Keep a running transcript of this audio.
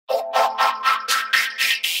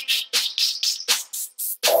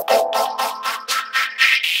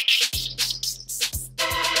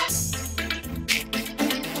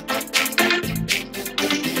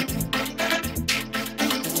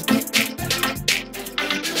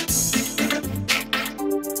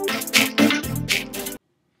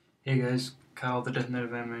Hey guys, Kyle the Death Note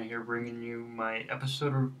of Anime here, bringing you my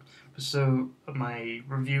episode of my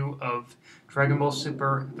review of Dragon Ball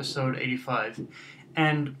Super episode 85,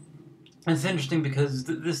 and it's interesting because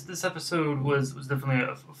this episode was definitely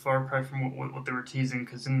a far cry from what they were teasing.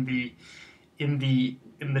 Because in the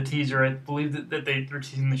teaser, I believe that they were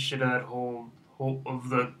teasing the shit out of that whole of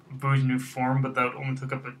the Boo's new form, but that only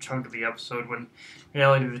took up a chunk of the episode. When in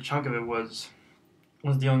reality, the chunk of it was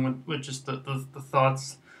dealing with just the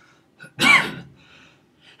thoughts the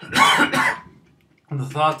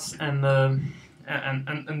thoughts and the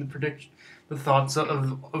prediction, the thoughts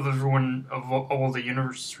of everyone of all the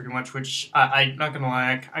universes pretty much. Which I'm not gonna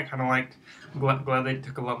lie, I kind of liked. Glad they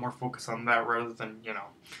took a lot more focus on that rather than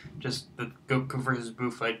just the Goku versus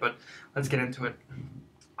Buu fight. But let's get into it.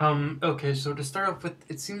 Okay, so to start off with,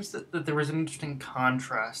 it seems that there was an interesting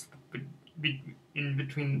contrast in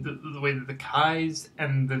between the way that the Kais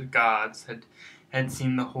and the gods had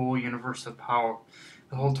seen the whole universe of power,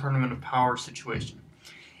 the whole tournament of power situation.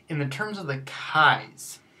 In the terms of the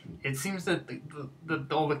Kais, it seems that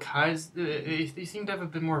all the Kais they seem to have a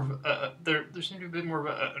bit more of there seemed to be a bit more of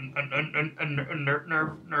a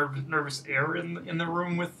nervous air in the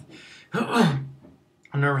room with a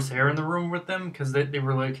nervous air in the room with them, because they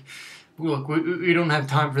were like, look, we don't have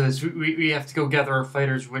time for this. We have to go gather our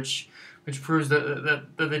fighters, which proves that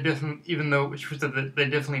they definitely, which proves that they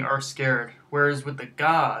definitely are scared. Whereas with the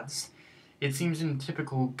gods, it seems in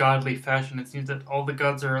typical godly fashion, it seems that all the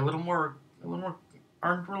gods are a little more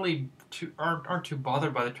aren't too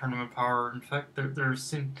bothered by the tournament power. In fact, they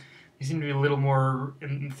seem to be a little more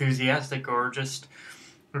enthusiastic, or just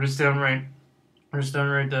downright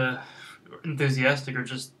enthusiastic, or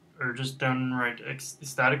just downright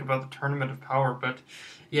ecstatic about the tournament of power. But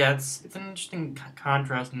yeah, it's an interesting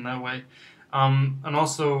contrast in that way. And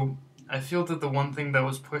also, I feel that the one thing that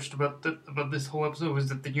was pushed about this whole episode was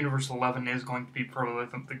that the Universe 11 is going to be probably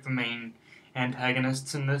the main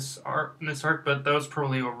antagonists in this arc. But that was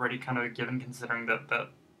probably already kind of a given, considering that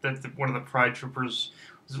one of the Pride Troopers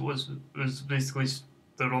was basically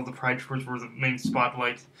that all the Pride Troopers were the main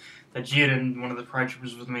spotlight. That Jiren, one of the Pride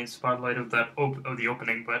Troopers, was the main spotlight of of the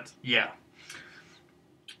opening. But yeah.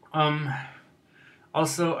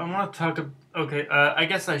 Also, I want to talk. Okay, I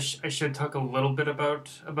guess I should talk a little bit about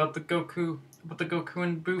the Goku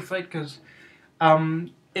and Buu fight, because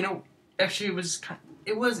actually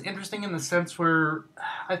it was interesting in the sense where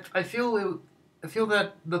I feel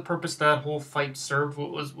that the purpose that whole fight served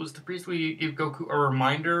was to basically give Goku a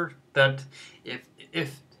reminder that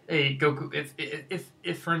if hey Goku,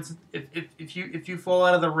 if for instance, if you fall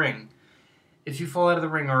out of the ring,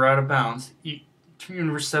 or out of bounds,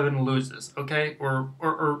 Universe 7 loses, okay,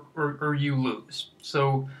 or you lose.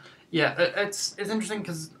 So yeah, it's interesting,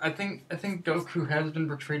 because I think Goku has been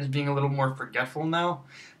portrayed as being a little more forgetful now.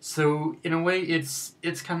 So in a way, it's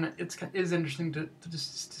interesting to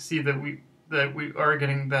see that we are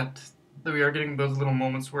getting those little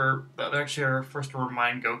moments where that actually are first to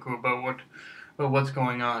remind Goku about what's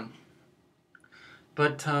going on.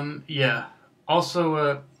 But yeah.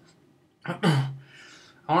 Also, I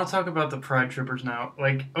want to talk about the Pride Troopers now.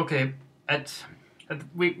 Like, okay,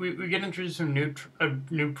 we get introduced to a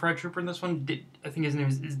new Pride Trooper in this one. I think his name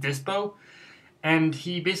is Dispo, and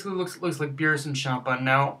he basically looks like Beerus and Champa.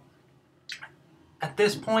 Now, at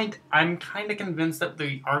this point, I'm kind of convinced that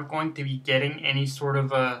they aren't going to be getting any sort of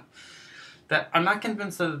that I'm not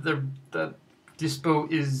convinced that Dispo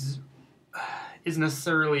is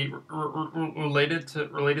necessarily related to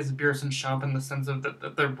Beerus and Champa, in the sense of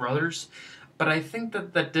that they're brothers. But I think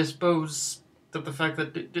that the fact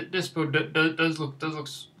that Dispo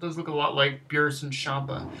does look a lot like Beerus and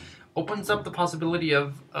Champa opens up the possibility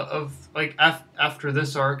of like after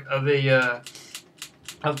this arc of a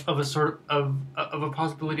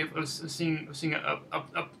possibility of seeing a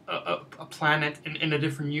planet in a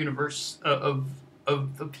different universe of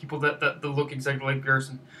people that look exactly like Beerus,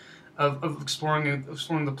 and of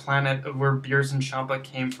exploring the planet of where Beerus and Champa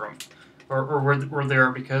came from, or where they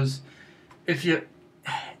are. Because if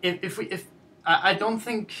I don't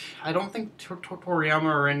think Toriyama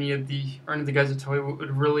or any of the guys at Toei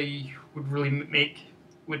would really make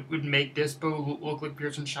Dispo look like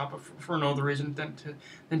Beerus and Champa for no other reason than to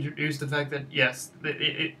introduce the fact that yes,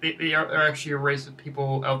 they are actually a race of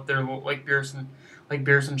people out there like Beerus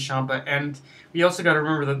and Champa. And we also got to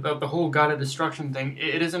remember that the whole God of Destruction thing,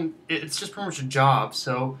 it's just pretty much a job.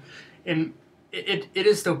 So, it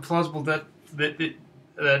is still plausible that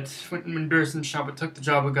when Beerus and Champa took the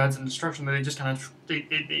job of Gods and Destruction, that they just kind of they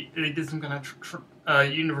did some kind of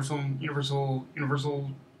universal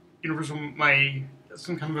my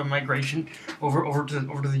some kind of a migration over to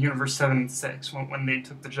the universe 7 and 6 when they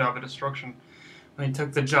took the job of destruction, when they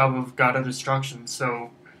took the job of God of Destruction.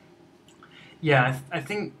 So yeah, I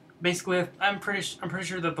think basically I'm pretty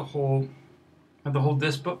sure that the whole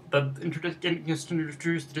dispo that getting us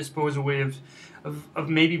introduced to dispo is a way of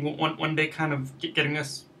maybe one day kind of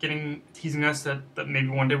getting teasing us that maybe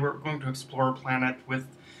one day we're going to explore a planet with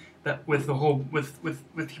the whole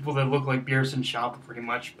with people that look like Beerus and Shop pretty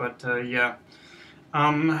much. But yeah.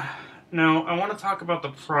 Um, Now I want to talk about the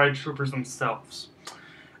Pride Troopers themselves.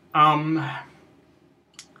 Um,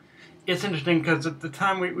 it's interesting because at the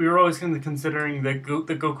time we were always kind of considering that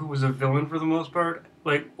that Goku was a villain for the most part.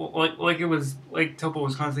 Like it was like Topo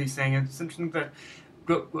was constantly saying. It's interesting that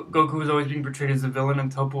Goku was always being portrayed as a villain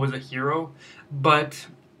and Topo was a hero. But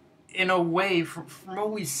in a way, from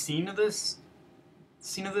what we've seen of this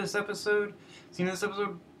episode,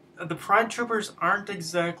 the Pride Troopers aren't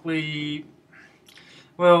exactly.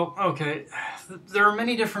 Well, okay. There are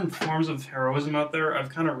many different forms of heroism out there. I've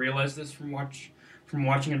kind of realized this from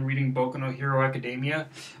watching and reading Boku no Hero Academia,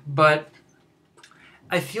 but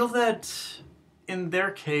I feel that in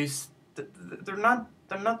their case, they're not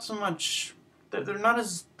so much they're not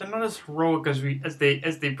as heroic as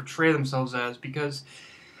they portray themselves as, because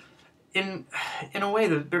in in a way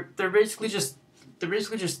they're basically just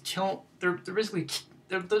kill they're basically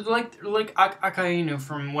they're like Akainu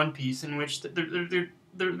from One Piece, in which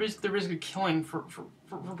they're basically killing for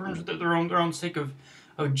their own sake of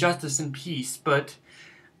justice and peace. But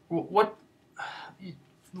what they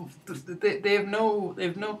have no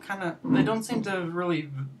kind of they don't seem to really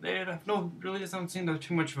they have no really don't seem to have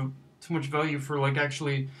too much value for like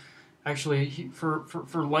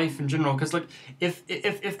for life in general. Because like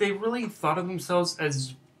if they really thought of themselves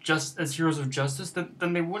as heroes of justice,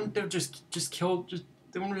 then they wouldn't have just killed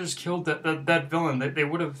they wouldn't have just killed that villain. They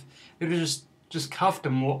would have just cuffed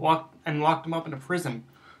him, locked him up in a prison.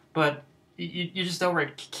 But you just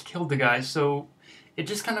outright killed the guy. So it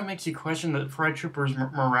just kind of makes you question the Pride Troopers'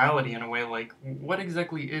 morality in a way. Like, what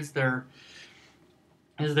exactly is their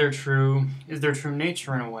true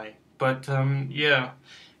nature in a way? But yeah,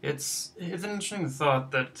 it's an interesting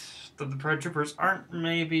thought that the Pride Troopers aren't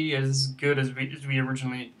maybe as good as we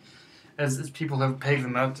originally as people have pegged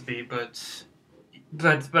them out to be. But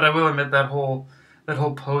I will admit that whole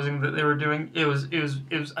posing that they were doing, it was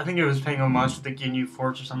I think it was paying homage to the Ginyu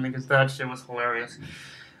Force or something, because that shit was hilarious.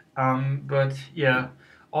 But yeah,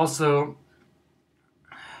 also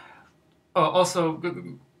also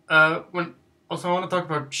when also I want to talk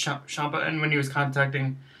about Champa and when he was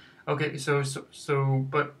contacting. Okay,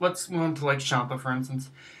 but let's move on to like Champa, for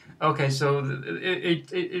instance. Okay, so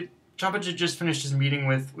Champa just finished his meeting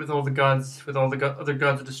with all the gods, with all the other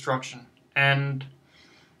gods of destruction, and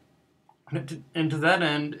to that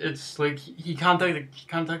end, it's like he contacted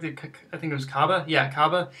I think it was Kaba, yeah,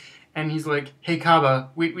 Kaba, and he's like, hey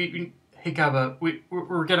Kaba, hey Kaba,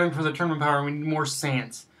 we're getting for the tournament power, we need more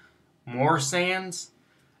sands, more sands.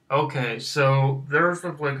 Okay, so there's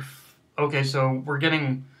like, okay, so we're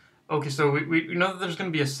getting, okay, so we know that there's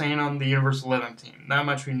going to be a Saiyan on the Universe 11 team. That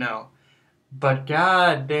much we know. But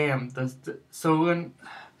god damn, so then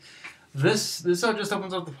this just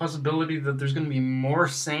opens up the possibility that there's going to be more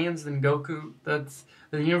Saiyans than Goku. That's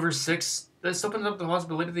the Universe 6. This opens up the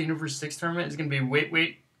possibility the Universe 6 tournament is going to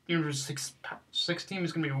be Universe 6 team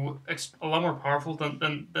is going to be a lot more powerful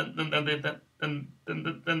than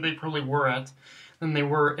they probably were than they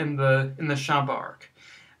were in the Shamba arc.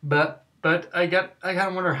 But I kind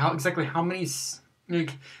of wonder how many,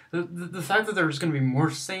 like the fact that there's going to be more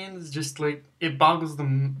Saiyans, just like it boggles the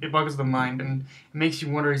mind, and it makes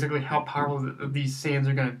you wonder exactly how powerful these Saiyans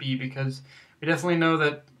are going to be, because we definitely know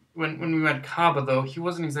that when we met Kaba, though, he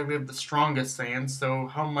wasn't exactly the strongest Saiyan. So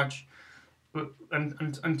how much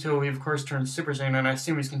until he of course turns Super Saiyan, and I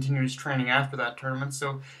assume he's continued his training after that tournament.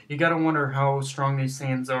 So you gotta wonder how strong these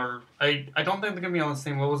Saiyans are. I don't think they're gonna be on the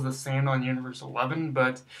same level as the Saiyan on Universe 11,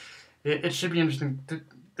 but it should be interesting.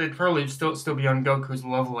 They'd probably still be on Goku's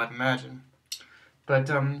level, I'd imagine. But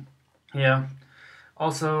yeah.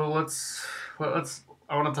 Also, let's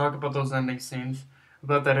I want to talk about those ending scenes,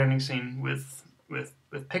 about that ending scene with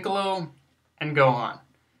Piccolo and Gohan.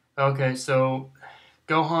 Okay, so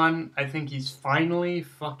Gohan, I think he's finally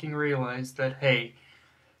fucking realized that, hey,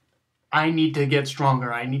 I need to get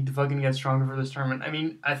stronger. I need to fucking get stronger for this tournament. I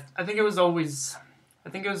mean, I think it was always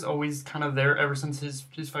kind of there ever since his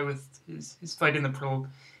fight with his fight in the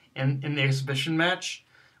in the exhibition match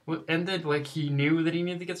ended. Like, he knew that he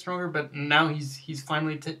needed to get stronger, but now he's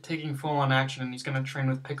finally taking full on action, and he's gonna train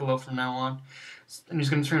with Piccolo from now on, and he's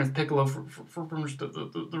gonna train with Piccolo for pretty much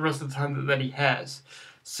the rest of the time that he has.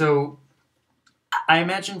 So I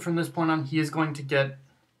imagine from this point on, he is going to get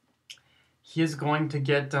he's probably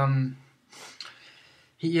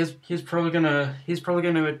gonna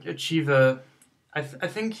achieve a. I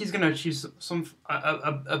think he's gonna achieve some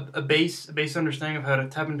a base understanding of how to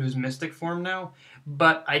tap into his mystic form now,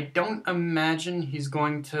 but I don't imagine he's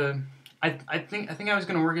going to. I think how he's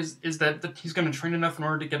gonna work is that he's gonna train enough in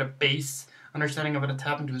order to get a base understanding of how to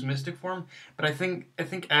tap into his mystic form. But I think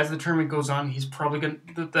as the tournament goes on, he's probably gonna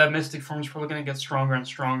that mystic form is probably gonna get stronger and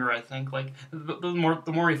stronger. I think like the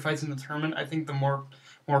more he fights in the tournament, I think the more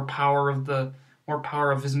power of the more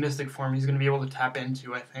power of his mystic form he's gonna be able to tap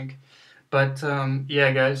into. I think. But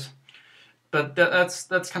yeah, guys. But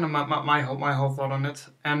that's kind of my whole thought on it.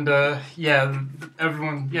 And yeah,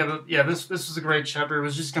 everyone, yeah. This was a great chapter. It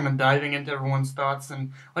was just kind of diving into everyone's thoughts,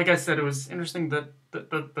 and like I said, it was interesting that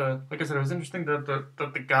the like I said, it was interesting that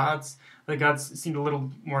the gods seemed a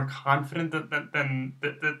little more confident than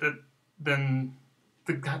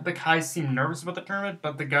the Kai seemed nervous about the tournament,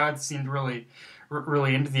 but the gods seemed really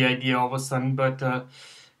into the idea all of a sudden. But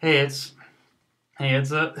hey, it's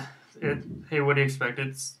a hey, what do you expect?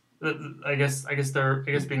 I guess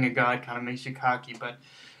being a god kind of makes you cocky, but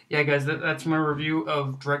yeah, guys, that's my review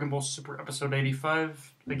of Dragon Ball Super episode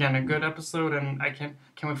 85. Again, a good episode, and I can't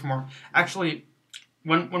wait for more. Actually,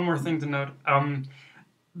 one more thing to note.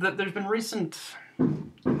 There's been recent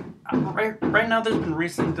right now. There's been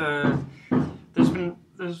recent.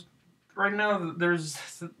 There's right now. There's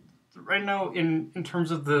right now in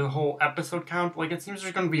terms of the whole episode count, like it seems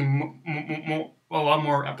there's going to be a lot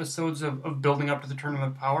more episodes of building up to the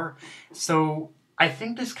Tournament of Power. So I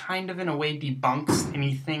think this kind of in a way debunks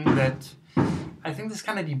anything that I think this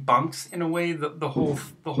kind of debunks in a way the whole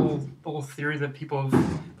theory that people have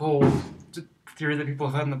the whole theory that people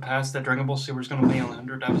have had in the past that Dragon Ball Super is going to be on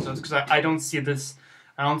 100 episodes, because I don't see this.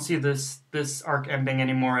 I don't see this arc ending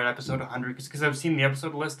anymore at episode 100, because I've seen the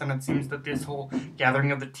episode list and it seems that this whole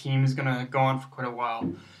gathering of the team is gonna go on for quite a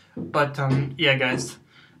while. But yeah, guys.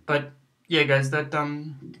 That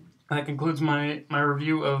concludes my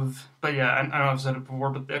review of. But yeah, I know I've said it before,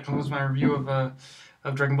 but that concludes my review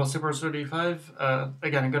of Dragon Ball Super episode 85.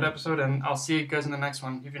 Again, a good episode, and I'll see you guys in the next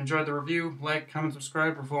one. If you enjoyed the review, like, comment,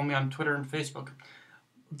 subscribe, or follow me on Twitter and Facebook.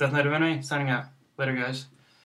 Death Knight of NA, signing out. Later, guys.